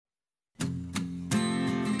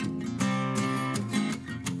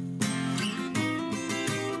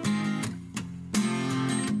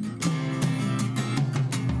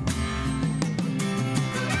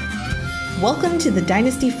Welcome to the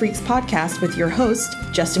Dynasty Freaks podcast with your host,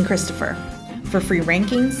 Justin Christopher. For free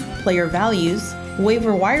rankings, player values,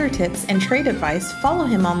 waiver wire tips, and trade advice, follow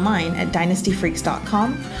him online at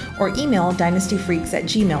dynastyfreaks.com or email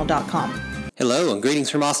dynastyfreaks@gmail.com. Hello and greetings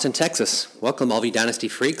from Austin, Texas. Welcome all of you Dynasty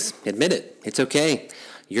Freaks. Admit it, it's okay.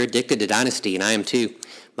 You're addicted to Dynasty and I am too.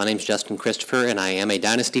 My name's Justin Christopher and I am a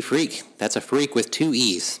Dynasty Freak. That's a freak with two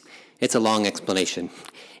E's. It's a long explanation.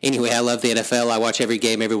 Anyway, I love the NFL. I watch every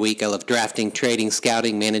game every week. I love drafting, trading,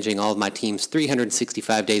 scouting, managing all of my teams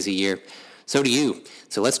 365 days a year. So do you.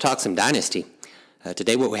 So let's talk some Dynasty.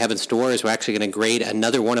 Today what we have in store is we're actually going to grade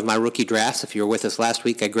another one of my rookie drafts. If you were with us last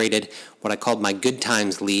week, I graded what I called my Good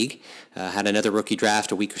Times League. Had another rookie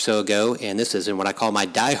draft a week or so ago, and this is in what I call my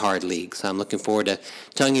Die Hard League. So I'm looking forward to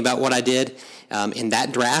telling you about what I did in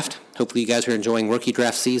that draft. Hopefully you guys are enjoying rookie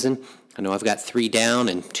draft season. I know I've got 3 down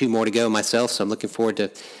and 2 more to go myself, so I'm looking forward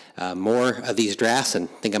to more of these drafts, and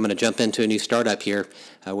I think I'm going to jump into a new startup here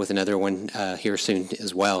with another one here soon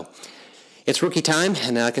as well. It's rookie time,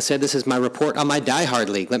 and like I said, this is my report on my Die Hard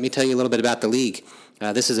League. Let me tell you a little bit about the league.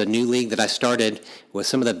 This is a new league that I started with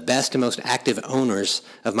some of the best and most active owners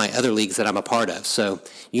of my other leagues that I'm a part of. So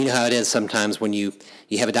you know how it is sometimes when you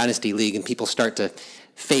have a Dynasty League and people start to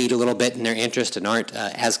fade a little bit in their interest and aren't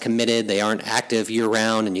as committed. They aren't active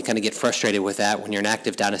year-round, and you kind of get frustrated with that when you're an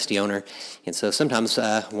active Dynasty owner. And so sometimes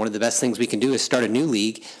one of the best things we can do is start a new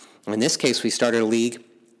league. In this case, we started a league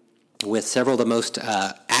with several of the most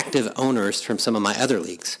active owners from some of my other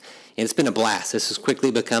leagues. And it's been a blast. This has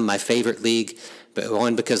quickly become my favorite league, but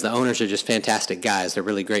one, because the owners are just fantastic guys. They're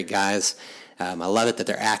really great guys. I love it that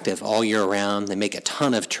they're active all year round. They make a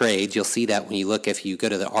ton of trades. You'll see that when you look, if you go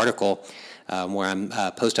to the article where I'm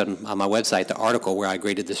posted on my website, the article where I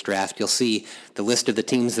graded this draft, you'll see the list of the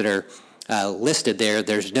teams that are listed there.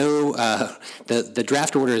 There's no, the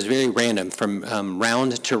draft order is very random from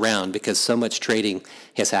round to round because so much trading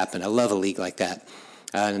has happened. I love a league like that.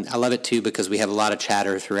 And I love it, too, because we have a lot of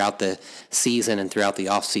chatter throughout the season and throughout the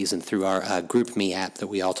off-season through our GroupMe app that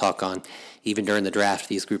we all talk on. Even during the draft,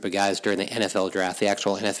 these group of guys during the NFL draft, the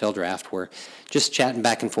actual NFL draft, we're just chatting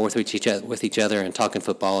back and forth with each other and talking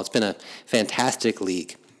football. It's been a fantastic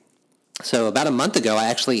league. So about a month ago, I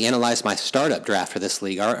actually analyzed my startup draft for this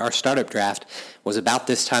league. Our startup draft was about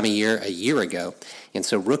this time of year a year ago. And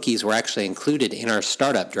so rookies were actually included in our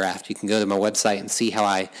startup draft. You can go to my website and see how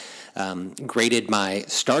I graded my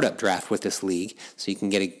startup draft with this league, so you can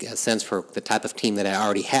get a sense for the type of team that I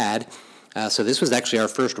already had. So this was actually our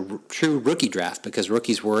first true rookie draft because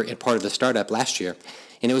rookies were a part of the startup last year,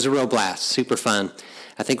 and it was a real blast, super fun.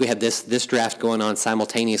 I think we had this draft going on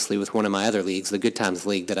simultaneously with one of my other leagues, the Good Times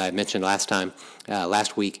League that I mentioned last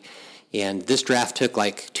week, and this draft took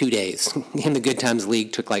like 2 days, and the Good Times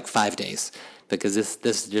League took like 5 days. Because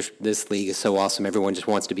this league is so awesome. Everyone just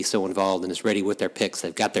wants to be so involved and is ready with their picks.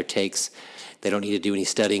 They've got their takes. They don't need to do any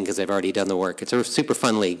studying because they've already done the work. It's a super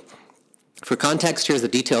fun league. For context, here's the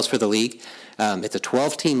details for the league. It's a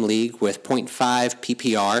 12-team league with 0.5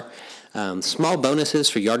 PPR. Small bonuses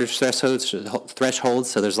for yardage thresholds.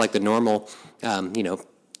 So there's like the normal,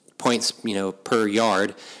 points, per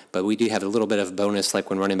yard. But we do have a little bit of a bonus, like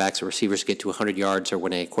when running backs or receivers get to 100 yards or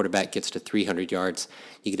when a quarterback gets to 300 yards,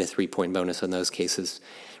 you get a 3-point bonus in those cases.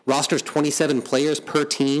 Roster's 27 players per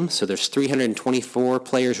team, so there's 324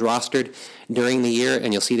 players rostered during the year,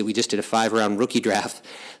 and you'll see that we just did a 5-round rookie draft.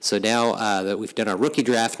 So now that we've done our rookie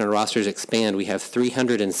draft and our rosters expand, we have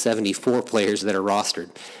 374 players that are rostered.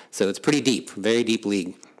 So it's pretty deep, very deep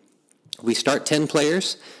league. We start 10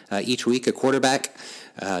 players each week, a quarterback,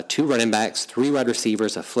 2 running backs, 3 wide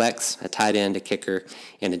receivers, a flex, a tight end, a kicker,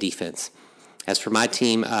 and a defense. As for my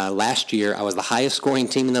team, last year I was the highest scoring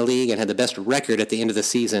team in the league and had the best record at the end of the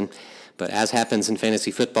season. But as happens in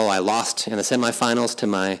fantasy football, I lost in the semifinals to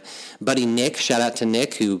my buddy Nick. Shout out to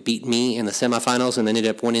Nick, who beat me in the semifinals and then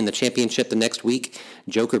ended up winning the championship the next week.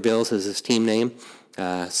 Joker Bills is his team name.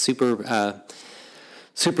 Super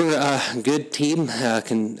good team, I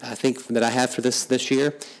think, that I have for this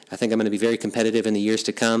year. I think I'm going to be very competitive in the years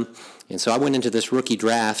to come. And so I went into this rookie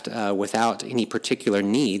draft without any particular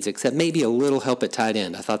needs, except maybe a little help at tight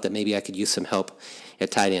end. I thought that maybe I could use some help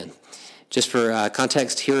at tight end. Just for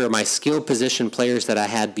context, here are my skill position players that I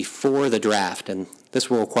had before the draft, and this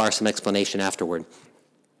will require some explanation afterward.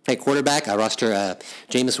 At quarterback, I roster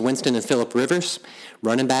Jameis Winston and Phillip Rivers.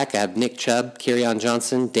 Running back, I have Nick Chubb, Kerryon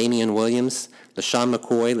Johnson, Damian Williams, LaShawn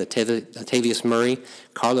McCoy, Latavius Murray,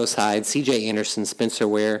 Carlos Hyde, C.J. Anderson, Spencer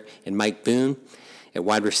Ware, and Mike Boone. At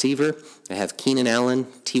wide receiver, I have Keenan Allen,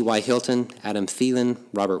 T.Y. Hilton, Adam Thielen,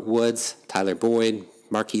 Robert Woods, Tyler Boyd,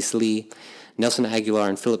 Marquise Lee, Nelson Aguilar,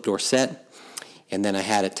 and Philip Dorsett. And then I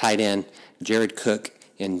had at tight end Jared Cook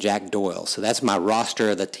and Jack Doyle. So that's my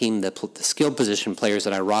roster of the team, the skill position players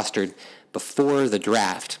that I rostered before the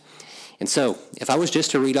draft. And so if I was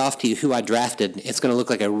just to read off to you who I drafted, it's going to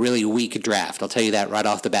look like a really weak draft. I'll tell you that right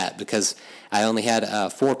off the bat, because I only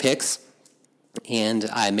had 4 picks, and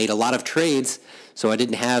I made a lot of trades, so I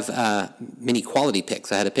didn't have many quality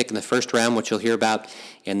picks. I had a pick in the first round, which you'll hear about,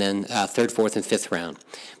 and then 3rd, 4th, and 5th round.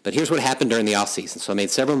 But here's what happened during the offseason. So I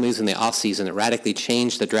made several moves in the offseason that radically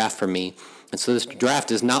changed the draft for me. And so this draft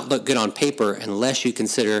does not look good on paper unless you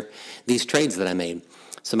consider these trades that I made.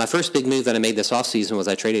 So my first big move that I made this offseason was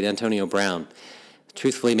I traded Antonio Brown.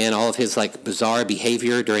 Truthfully, man, all of his bizarre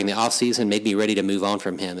behavior during the offseason made me ready to move on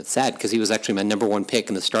from him. It's sad because he was actually my number 1 pick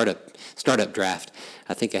in the startup draft.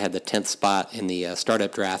 I think I had the 10th spot in the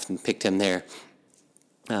startup draft and picked him there.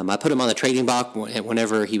 I put him on the trading block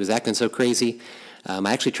whenever he was acting so crazy.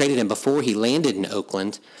 I actually traded him before he landed in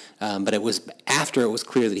Oakland, but it was after it was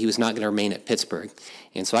clear that he was not going to remain at Pittsburgh.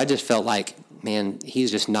 And so I just felt like, man,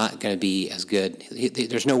 he's just not going to be as good.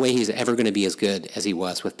 There's no way he's ever going to be as good as he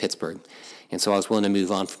was with Pittsburgh. And so I was willing to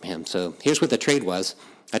move on from him. So here's what the trade was.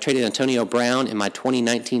 I traded Antonio Brown in my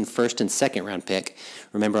 2019 first and 2nd round pick.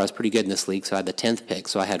 Remember, I was pretty good in this league, so I had the 10th pick.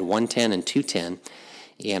 So I had 110 and 210.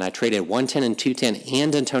 And I traded 110 and 210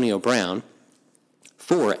 and Antonio Brown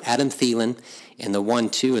for Adam Thielen and the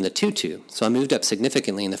 1-2 and the 2-2. So I moved up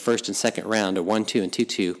significantly in the first and 2nd round to 1-2 and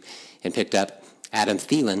 2-2 and picked up Adam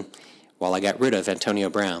Thielen while I got rid of Antonio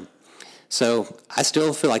Brown. So I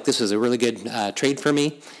still feel like this was a really good trade for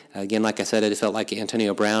me. Again, like I said, it felt like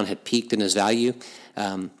Antonio Brown had peaked in his value,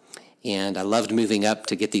 and I loved moving up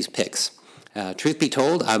to get these picks. Truth be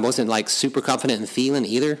told, I wasn't super confident in Thielen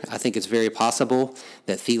either. I think it's very possible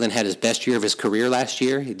that Thielen had his best year of his career last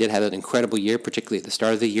year. He did have an incredible year, particularly at the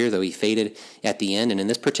start of the year, though he faded at the end. And in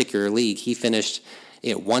this particular league, he finished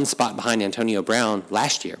at 1 spot behind Antonio Brown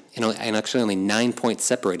last year, and actually only 9 points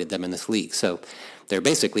separated them in this league. So they're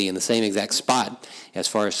basically in the same exact spot as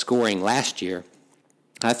far as scoring last year.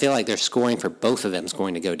 I feel like their scoring for both of them is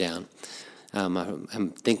going to go down. I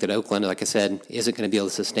think that Oakland, like I said, isn't going to be able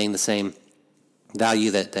to sustain the same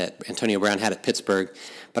value that Antonio Brown had at Pittsburgh.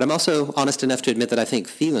 But I'm also honest enough to admit that I think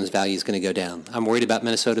Thielen's value is going to go down. I'm worried about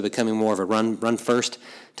Minnesota becoming more of a run-first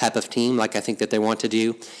type of team like I think that they want to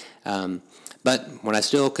do. But when I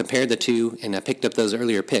still compared the two and I picked up those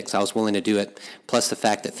earlier picks, I was willing to do it, plus the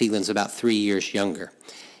fact that Thielen's about 3 years younger.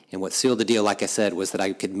 And what sealed the deal, like I said, was that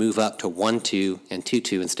I could move up to 1-2 and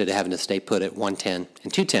 2-2 instead of having to stay put at 110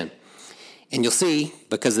 and 210. And you'll see,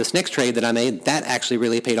 because this next trade that I made, that actually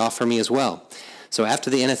really paid off for me as well. So after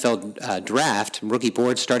the NFL draft, rookie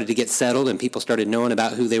boards started to get settled and people started knowing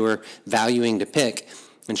about who they were valuing to pick.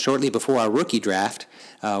 And shortly before our rookie draft,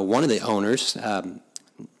 one of the owners,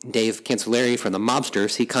 Dave Cancelleri from the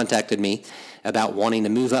Mobsters, he contacted me about wanting to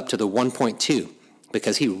move up to the 1.2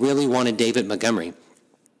 because he really wanted David Montgomery.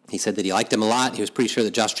 He said that he liked him a lot. He was pretty sure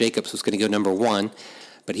that Josh Jacobs was going to go number 1,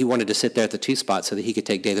 but he wanted to sit there at the 2 spot so that he could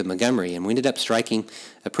take David Montgomery. And we ended up striking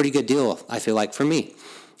a pretty good deal, I feel like, for me.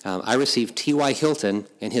 I received T.Y. Hilton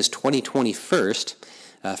in his 2020 first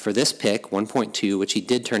for this pick, 1.2, which he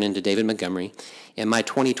did turn into David Montgomery, and my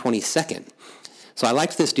 2020 second. So I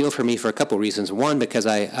liked this deal for me for a couple reasons. One, because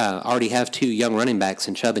I already have 2 young running backs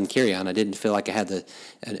in Chubb and Kerryon. I didn't feel like I had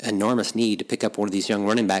an enormous need to pick up one of these young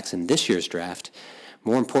running backs in this year's draft.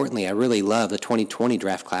 More importantly, I really love the 2020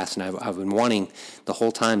 draft class, and I've been wanting the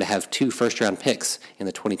whole time to have 2 first-round picks in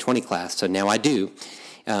the 2020 class, so now I do,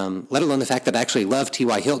 let alone the fact that I actually love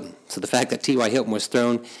T.Y. Hilton. So the fact that T.Y. Hilton was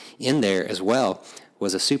thrown in there as well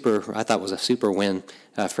was a super win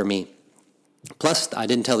for me. Plus, I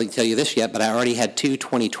didn't tell you this yet, but I already had 2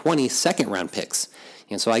 2020 second-round picks.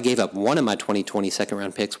 And so I gave up one of my 2020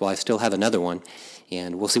 second-round picks while I still have another one.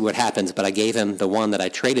 And we'll see what happens. But I gave him the one that I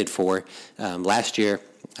traded for last year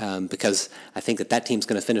because I think that team's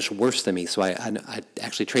going to finish worse than me. So I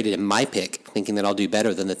actually traded in my pick, thinking that I'll do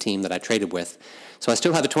better than the team that I traded with. So I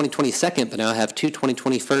still have a 2020 second, but now I have 2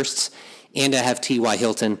 2020 firsts, and I have T.Y.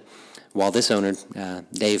 Hilton, while this owner,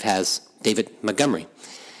 Dave, has David Montgomery.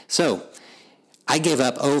 So I gave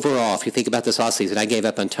up overall, if you think about this offseason, I gave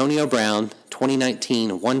up Antonio Brown,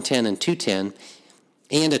 2019, 110 and 210,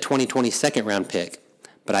 and a 2020 second-round pick.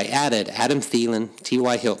 But I added Adam Thielen,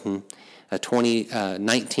 T.Y. Hilton, a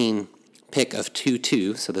 2019 pick of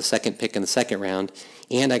 2-2, so the second pick in the second round,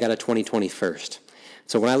 and I got a 2020 first.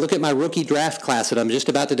 So when I look at my rookie draft class that I'm just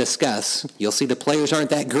about to discuss, you'll see the players aren't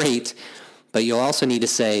that great, but you'll also need to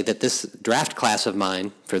say that this draft class of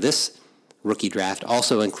mine for this rookie draft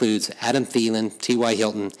also includes Adam Thielen, T.Y.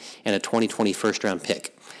 Hilton, and a 2020 first-round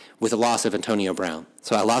pick, with a loss of Antonio Brown.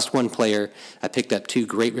 So I lost one player. I picked up 2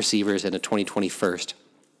 great receivers and a 2020 first.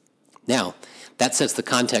 Now, that sets the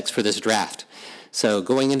context for this draft. So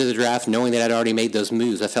going into the draft, knowing that I'd already made those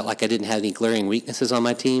moves, I felt like I didn't have any glaring weaknesses on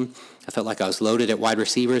my team. I felt like I was loaded at wide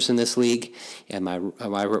receivers in this league, and my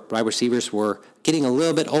wide receivers were getting a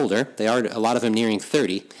little bit older. They are, a lot of them, nearing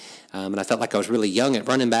 30, and I felt like I was really young at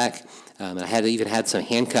running back. And I even had some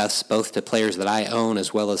handcuffs, both to players that I own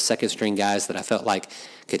as well as second-string guys that I felt like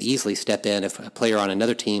could easily step in if a player on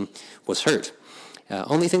another team was hurt.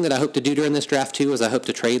 Only thing that I hope to do during this draft, too, is I hope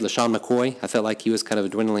to trade LeSean McCoy. I felt like he was kind of a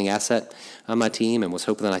dwindling asset on my team and was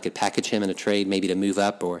hoping that I could package him in a trade, maybe to move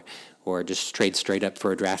up or just trade straight up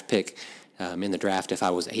for a draft pick in the draft if I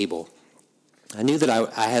was able. I knew that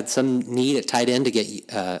I had some need at tight end to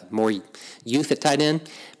get more youth at tight end,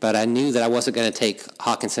 but I knew that I wasn't going to take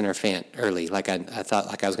Hockenson or Fant early. Like I thought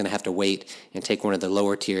like I was going to have to wait and take one of the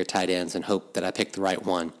lower tier tight ends and hope that I picked the right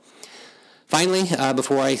one. Finally,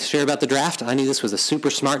 before I share about the draft, I knew this was a super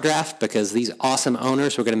smart draft because these awesome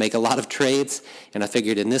owners were going to make a lot of trades, and I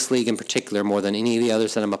figured in this league in particular, more than any of the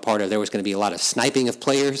others that I'm a part of, there was going to be a lot of sniping of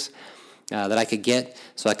players that I could get.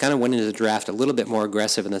 So I kind of went into the draft a little bit more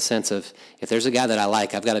aggressive in the sense of if there's a guy that I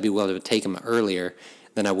like, I've got to be willing to take him earlier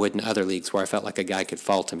than I would in other leagues where I felt like a guy could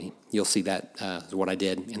fall to me. You'll see that is what I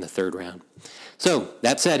did in the third round. So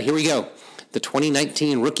that said, here we go. The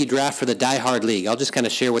 2019 rookie draft for the Die Hard League. I'll just kind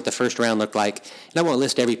of share what the first round looked like, and I won't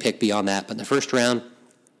list every pick beyond that, but in the first round,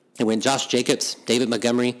 it went Josh Jacobs, David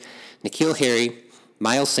Montgomery, N'Keal Harry,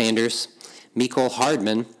 Miles Sanders, Mecole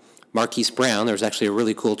Hardman, Marquise Brown. There was actually a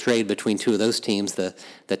really cool trade between two of those teams, the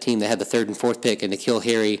team that had the third and fourth pick, and N'Keal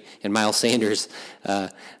Harry and Miles Sanders.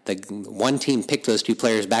 The one team picked those two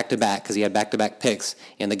players back-to-back because he had back-to-back picks,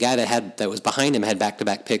 and the guy that was behind him had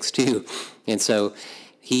back-to-back picks too, and so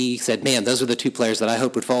he said, man, those are the two players that I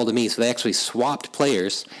hoped would fall to me. So they actually swapped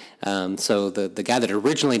players. So the guy that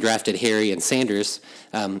originally drafted Harry and Sanders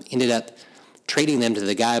ended up trading them to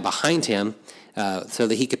the guy behind him so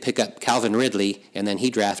that he could pick up Calvin Ridley, and then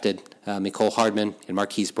he drafted Mecole Hardman and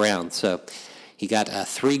Marquise Brown. So he got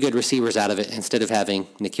 3 good receivers out of it instead of having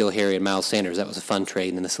N'Keal Harry and Miles Sanders. That was a fun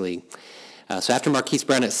trade in this league. So after Marquise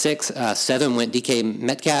Brown at 6, 7 went DK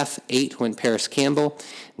Metcalf, 8 went Paris Campbell,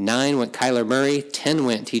 9 went Kyler Murray, 10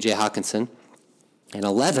 went TJ Hockenson, and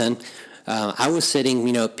 11, I was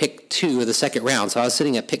sitting, at pick 2 of the second round, so I was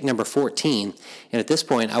sitting at pick number 14, and at this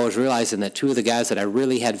point I was realizing that 2 of the guys that I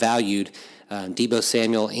really had valued, Deebo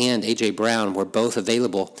Samuel and A.J. Brown, were both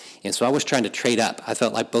available, and so I was trying to trade up. I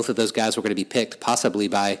felt like both of those guys were going to be picked, possibly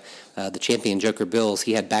by the champion Joker Bills.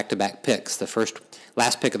 He had back-to-back picks, the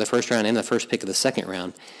last pick of the first round and the first pick of the second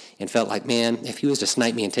round, and felt like, man, if he was to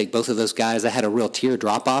snipe me and take both of those guys, I had a real tier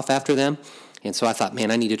drop-off after them, and so I thought, man,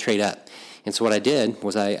 I need to trade up. And so what I did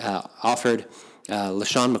was I offered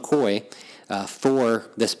LeSean McCoy for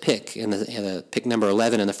this pick, in the pick number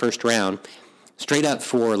 11 in the first round, straight up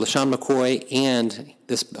for LeSean McCoy and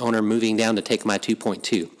this owner moving down to take my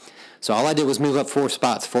 2.2. So all I did was move up 4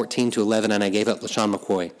 spots, 14 to 11, and I gave up LeSean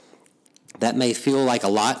McCoy. That may feel like a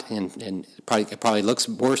lot, and it probably looks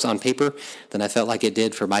worse on paper than I felt like it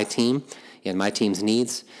did for my team and my team's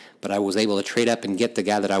needs, but I was able to trade up and get the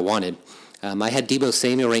guy that I wanted. I had Deebo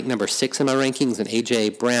Samuel ranked number 6 in my rankings and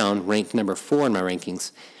A.J. Brown ranked number 4 in my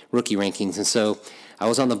rankings, rookie rankings, and so I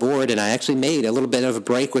was on the board, and I actually made a little bit of a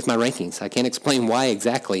break with my rankings. I can't explain why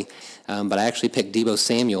exactly, but I actually picked Deebo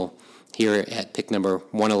Samuel here at pick number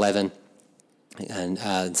 111 and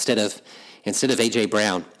instead of A.J.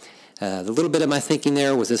 Brown. The little bit of my thinking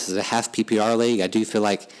there was this is a half PPR league. I do feel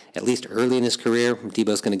like at least early in his career,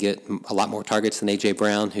 Deebo's going to get a lot more targets than A.J.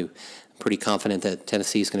 Brown, who I'm pretty confident that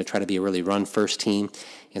Tennessee is going to try to be a really run-first team.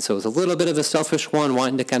 And so it was a little bit of a selfish one,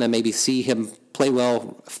 wanting to kind of maybe see him play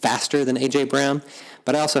well faster than A.J. Brown.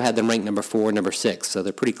 But I also had them ranked number 4, number 6, so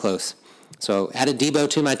they're pretty close. So added Deebo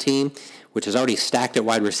to my team, which is already stacked at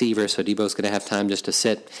wide receiver, so Deebo's going to have time just to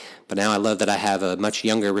sit. But now I love that I have a much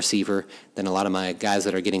younger receiver than a lot of my guys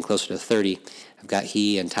that are getting closer to 30. I've got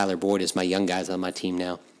he and Tyler Boyd as my young guys on my team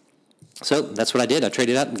now. So that's what I did. I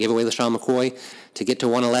traded up and gave away LeSean McCoy to get to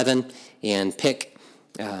 111 and pick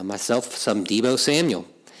myself some Deebo Samuel.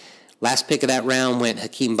 Last pick of that round went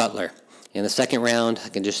Hakeem Butler. In the second round, I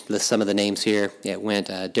can just list some of the names here. It went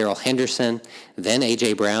Darrell Henderson, then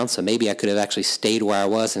A.J. Brown, so maybe I could have actually stayed where I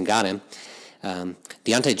was and got him.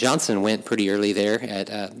 Deontay Johnson went pretty early there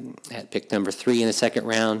at pick number 3 in the second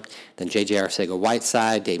round. Then J.J.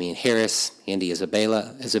 Arcega-Whiteside, Damian Harris, Andy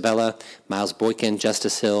Isabella, Miles Boykin,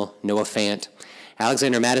 Justice Hill, Noah Fant,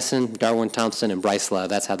 Alexander Madison, Darwin Thompson, and Bryce Love.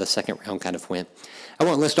 That's how the second round kind of went. I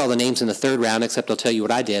won't list all the names in the third round, except I'll tell you what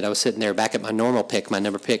I did. I was sitting there back at my normal pick,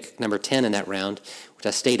 number 10 in that round, which I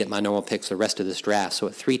stayed at my normal picks the rest of this draft. So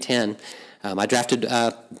at 3:10, I drafted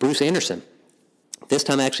Bruce Anderson This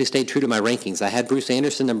time I actually stayed true to my rankings. I had Bruce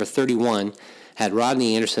Anderson number 31, had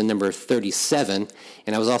Rodney Anderson number 37,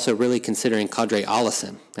 and I was also really considering Qadree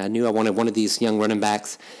Ollison. I knew I wanted one of these young running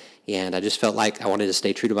backs, and I just felt like I wanted to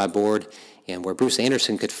stay true to my board. And where Bruce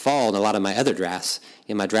Anderson could fall in a lot of my other drafts.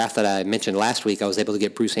 In my draft that I mentioned last week, I was able to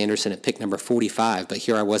get Bruce Anderson at pick number 45, but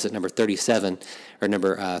here I was at number 37, or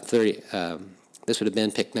number 30. This would have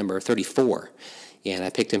been pick number 34, and I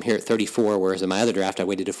picked him here at 34, whereas in my other draft I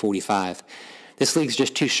waited to 45. This league's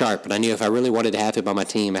just too sharp, and I knew if I really wanted to have him on my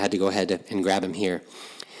team, I had to go ahead and grab him here.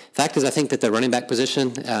 Fact is, I think that the running back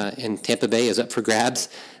position in Tampa Bay is up for grabs.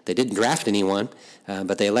 They didn't draft anyone,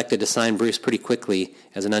 but they elected to sign Bruce pretty quickly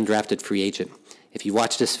as an undrafted free agent. If you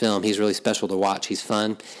watch this film, he's really special to watch. He's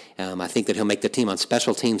fun. I think that he'll make the team on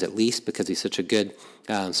special teams at least because he's such a good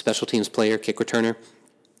special teams player, kick returner.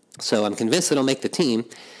 So I'm convinced that he'll make the team.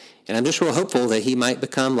 And I'm just real hopeful that he might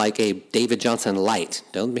become like a David Johnson light.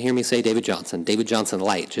 Don't hear me say David Johnson. David Johnson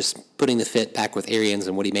light. Just putting the fit back with Arians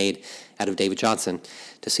and what he made out of David Johnson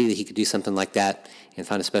to see that he could do something like that and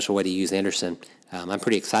find a special way to use Anderson. I'm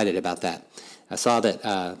pretty excited about that. I saw that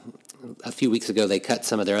a few weeks ago they cut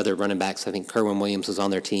some of their other running backs. I think Kerwin Williams was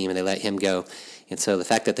on their team and they let him go. And so the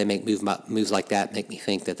fact that they make moves like that make me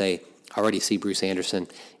think that they already see Bruce Anderson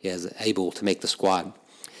as able to make the squad.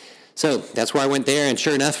 So that's where I went there, and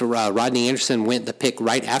sure enough, Rodney Anderson went the pick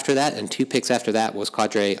right after that, and 2 picks after that was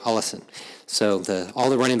Qadree Ollison. So all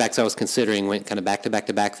the running backs I was considering went kind of back to back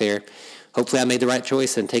to back there. Hopefully I made the right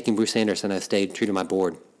choice, and taking Bruce Anderson, I stayed true to my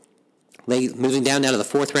board. Moving down now to the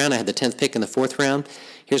 4th round, I had the 10th pick in the 4th round.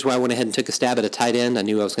 Here's where I went ahead and took a stab at a tight end. I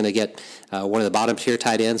knew I was going to get one of the bottom tier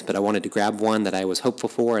tight ends, but I wanted to grab one that I was hopeful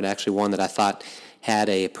for, and actually one that I thought had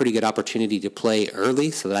a pretty good opportunity to play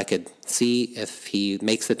early so that I could see if he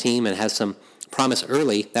makes the team and has some promise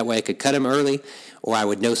early. That way I could cut him early or I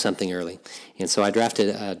would know something early. And so I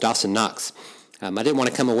drafted Dawson Knox. I did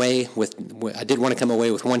want to come away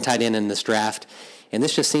with one tight end in this draft, and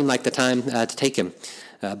this just seemed like the time to take him.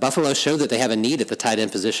 Buffalo showed that they have a need at the tight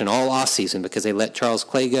end position all offseason because they let Charles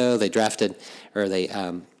Clay go. They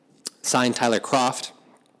signed Tyler Kroft,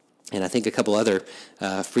 and I think a couple other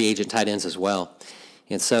free agent tight ends as well.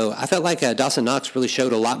 And so I felt like Dawson Knox really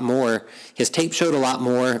showed a lot more. His tape showed a lot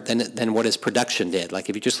more than what his production did. Like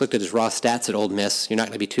if you just looked at his raw stats at Ole Miss, you're not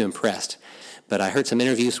going to be too impressed. But I heard some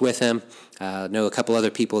interviews with him. Know a couple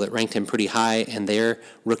other people that ranked him pretty high in their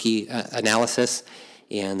rookie analysis.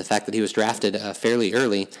 And the fact that he was drafted fairly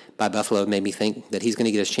early by Buffalo made me think that he's going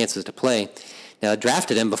to get his chances to play. Now, I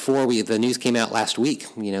drafted him before the news came out last week,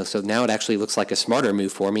 so now it actually looks like a smarter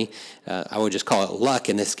move for me. I would just call it luck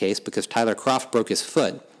in this case because Tyler Kroft broke his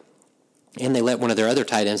foot, and they let one of their other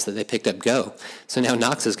tight ends that they picked up go. So now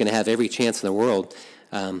Knox is going to have every chance in the world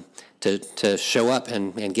to show up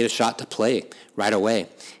and get a shot to play right away.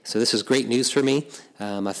 So this is great news for me.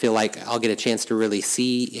 I feel like I'll get a chance to really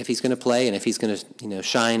see if he's going to play and if he's going to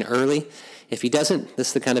shine early. If he doesn't, this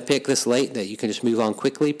is the kind of pick this late that you can just move on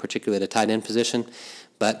quickly, particularly at a tight end position.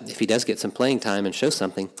 But if he does get some playing time and show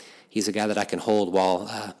something, he's a guy that I can hold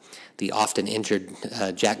while the often injured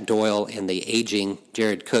Jack Doyle and the aging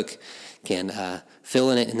Jared Cook can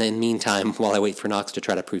fill in it in the meantime while I wait for Knox to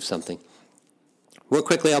try to prove something. Real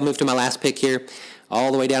quickly, I'll move to my last pick here.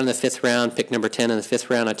 All the way down in the 5th round, pick number 10 in the 5th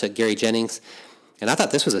round, I took Gary Jennings. And I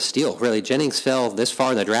thought this was a steal, really. Jennings fell this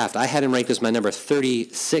far in the draft. I had him ranked as my number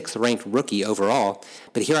 36th ranked rookie overall,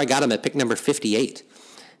 but here I got him at pick number 58.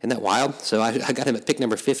 Isn't that wild? So I got him at pick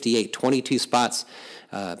number 58, 22 spots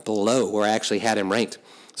below where I actually had him ranked.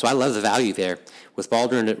 So I love the value there. With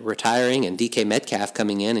Baldwin retiring and DK Metcalf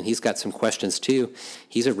coming in, and he's got some questions too.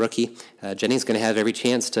 He's a rookie. Jennings is going to have every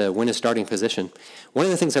chance to win a starting position. One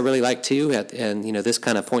of the things I really like too, this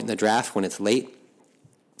kind of point in the draft when it's late,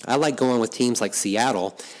 I like going with teams like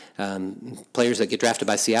Seattle, players that get drafted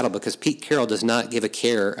by Seattle, because Pete Carroll does not give a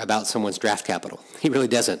care about someone's draft capital. He really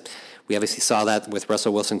doesn't. We obviously saw that with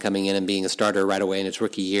Russell Wilson coming in and being a starter right away in his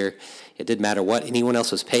rookie year. It didn't matter what anyone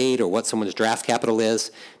else was paid or what someone's draft capital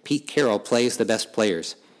is. Pete Carroll plays the best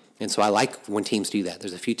players. And so I like when teams do that.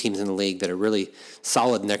 There's a few teams in the league that are really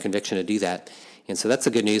solid in their conviction to do that. And so that's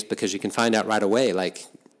the good news because you can find out right away, like,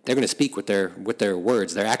 they're going to speak with their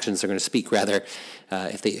words. Their actions are going to speak, rather.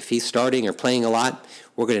 If he's starting or playing a lot,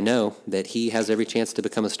 we're going to know that he has every chance to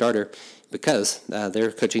become a starter because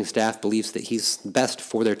their coaching staff believes that he's best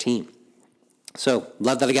for their team. So,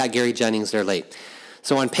 love that I got Gary Jennings there late.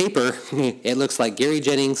 So on paper, it looks like Gary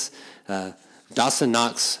Jennings, Dawson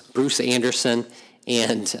Knox, Bruce Anderson,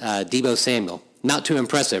 and Deebo Samuel. Not too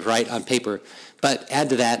impressive, right, on paper. But add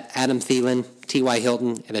to that Adam Thielen, T.Y.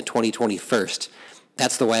 Hilton, and a 2020 first.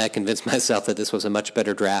 That's the way I convinced myself that this was a much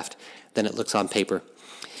better draft than it looks on paper.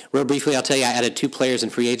 Real briefly, I'll tell you I added 2 players in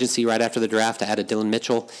free agency right after the draft. I added Dylan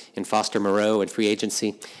Mitchell and Foster Moreau in free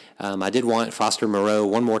agency. I did want Foster Moreau,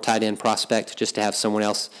 one more tight end prospect, just to have someone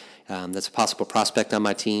else that's a possible prospect on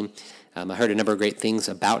my team. I heard a number of great things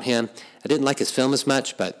about him. I didn't like his film as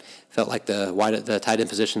much, but felt like the tight end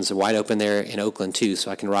positions are wide open there in Oakland too,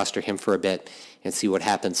 so I can roster him for a bit and see what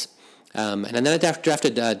happens. And then I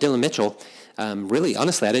drafted Dylan Mitchell. Really,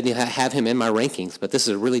 honestly, I didn't have him in my rankings, but this is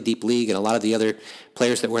a really deep league, and a lot of the other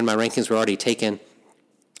players that were in my rankings were already taken.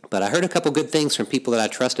 But I heard a couple good things from people that I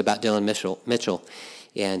trust about Dylan Mitchell,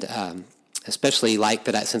 and especially like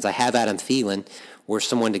that since I have Adam Thielen, were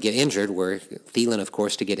someone to get injured, were Thielen, of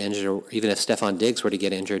course, to get injured, or even if Stephon Diggs were to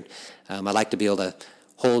get injured, I'd like to be able to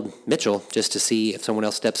hold Mitchell just to see if someone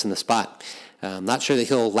else steps in the spot. I'm not sure that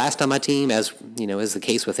he'll last on my team, as is the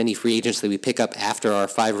case with any free agents that we pick up after our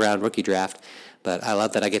 5-round rookie draft. But I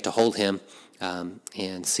love that I get to hold him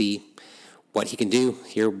and see what he can do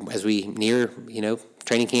here as we near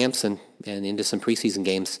training camps and into some preseason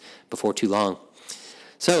games before too long.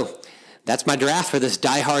 So that's my draft for this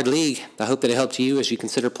Die-Hard League. I hope that it helped you as you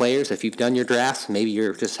consider players. If you've done your drafts, maybe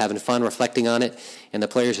you're just having fun reflecting on it and the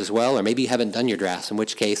players as well, or maybe you haven't done your drafts, in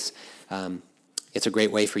which case it's a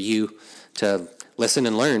great way for you to listen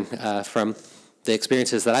and learn from the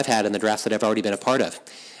experiences that I've had in the drafts that I've already been a part of.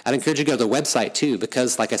 I'd encourage you to go to the website too,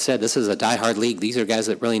 because like I said, this is a Die-Hard League. These are guys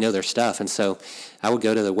that really know their stuff. And so I would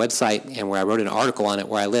go to the website and where I wrote an article on it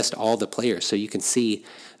where I list all the players so you can see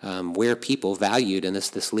where people valued in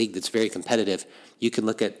this league that's very competitive. You can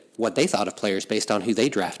look at what they thought of players based on who they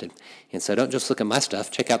drafted. And so don't just look at my stuff.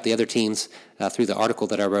 Check out the other teams through the article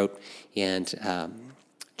that I wrote, and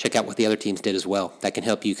check out what the other teams did as well. That can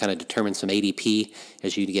help you kind of determine some ADP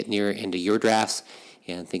as you get nearer into your drafts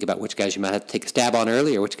and think about which guys you might have to take a stab on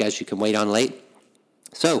early or which guys you can wait on late.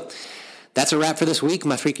 So that's a wrap for this week,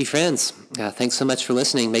 my freaky friends. Thanks so much for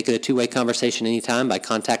listening. Make it a two-way conversation anytime by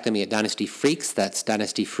contacting me at Dynasty Freaks. That's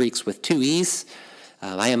Dynasty Freaks with 2 E's.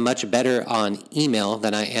 I am much better on email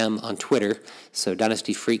than I am on Twitter, so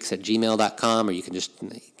dynastyfreaks@gmail.com, or you can just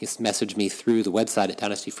message me through the website at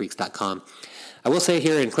dynastyfreaks.com. I will say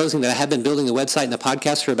here in closing that I have been building the website and the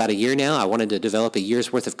podcast for about a year now. I wanted to develop a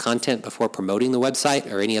year's worth of content before promoting the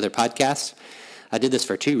website or any other podcast. I did this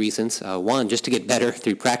for 2 reasons. One, just to get better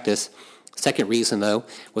through practice. Second reason, though,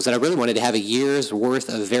 was that I really wanted to have a year's worth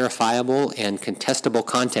of verifiable and contestable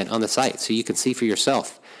content on the site so you can see for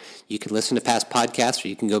yourself. You can listen to past podcasts, or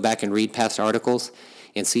you can go back and read past articles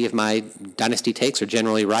and see if my dynasty takes are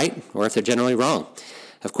generally right or if they're generally wrong.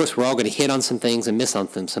 Of course, we're all going to hit on some things and miss on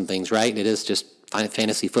some things, right? It is just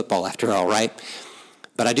fantasy football after all, right?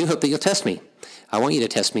 But I do hope that you'll test me. I want you to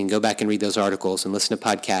test me and go back and read those articles and listen to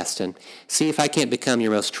podcasts and see if I can't become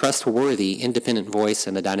your most trustworthy, independent voice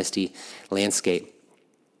in the dynasty landscape.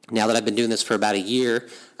 Now that I've been doing this for about a year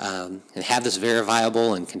and have this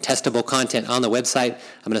verifiable and contestable content on the website,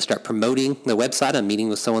 I'm going to start promoting the website. I'm meeting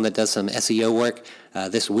with someone that does some SEO work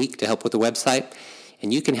this week to help with the website.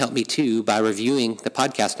 And you can help me, too, by reviewing the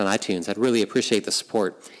podcast on iTunes. I'd really appreciate the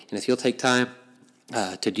support. And if you'll take time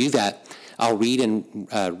to do that, I'll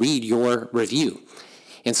read your review.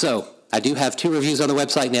 And so I do have 2 reviews on the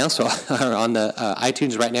website now, so on the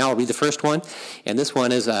iTunes right now. I'll read the first one. And this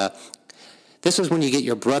one is, this is when you get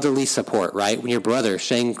your brotherly support, right? When your brother,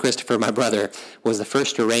 Shane Christopher, my brother, was the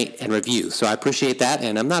first to rate and review. So I appreciate that,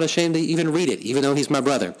 and I'm not ashamed to even read it, even though he's my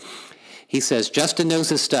brother. He says, Justin knows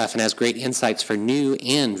his stuff and has great insights for new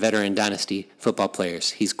and veteran dynasty football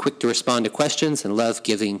players. He's quick to respond to questions and loves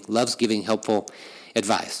giving helpful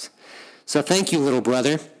advice. So thank you, little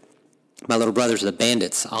brother. My little brothers are the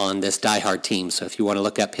Bandits on this Die-Hard team, so if you want to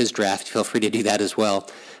look up his draft, feel free to do that as well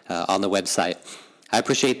on the website. I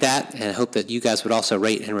appreciate that, and I hope that you guys would also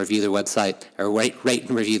rate and review the website, or rate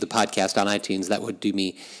and review the podcast on iTunes. That would do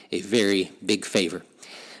me a very big favor.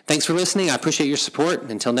 Thanks for listening. I appreciate your support.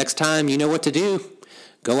 Until next time, you know what to do.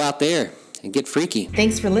 Go out there and get freaky.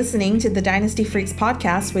 Thanks for listening to the Dynasty Freaks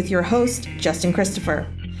podcast with your host, Justin Christopher.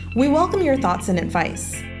 We welcome your thoughts and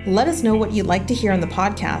advice. Let us know what you'd like to hear on the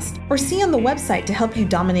podcast or see on the website to help you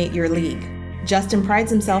dominate your league. Justin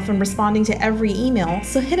prides himself in responding to every email,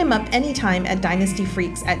 so hit him up anytime at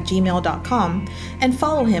dynastyfreaks@gmail.com and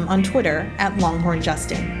follow him on Twitter at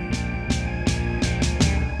LonghornJustin.